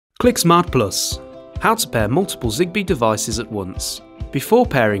ClickSmart Plus. How to pair multiple Zigbee devices at once. Before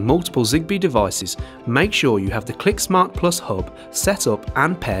pairing multiple Zigbee devices, make sure you have the ClickSmart Plus hub set up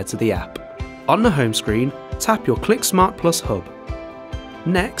and paired to the app. On the home screen, tap your ClickSmart Plus hub.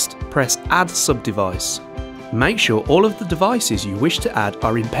 Next, press Add Subdevice. Make sure all of the devices you wish to add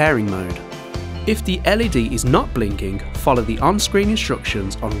are in pairing mode. If the LED is not blinking, follow the on-screen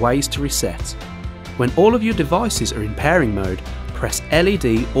instructions on ways to reset. When all of your devices are in pairing mode, press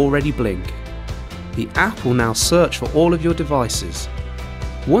LED Already Blink. The app will now search for all of your devices.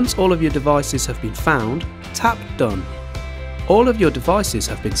 Once all of your devices have been found, tap Done. All of your devices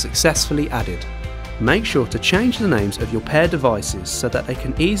have been successfully added. Make sure to change the names of your paired devices so that they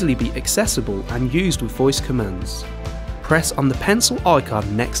can easily be accessible and used with voice commands. Press on the pencil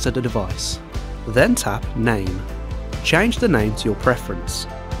icon next to the device. Then tap Name. Change the name to your preference.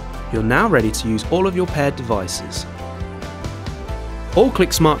 You're now ready to use all of your paired devices. All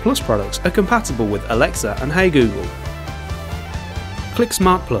ClickSmart Plus products are compatible with Alexa and Hey Google.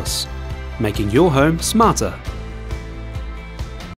 ClickSmart Plus, making your home smarter.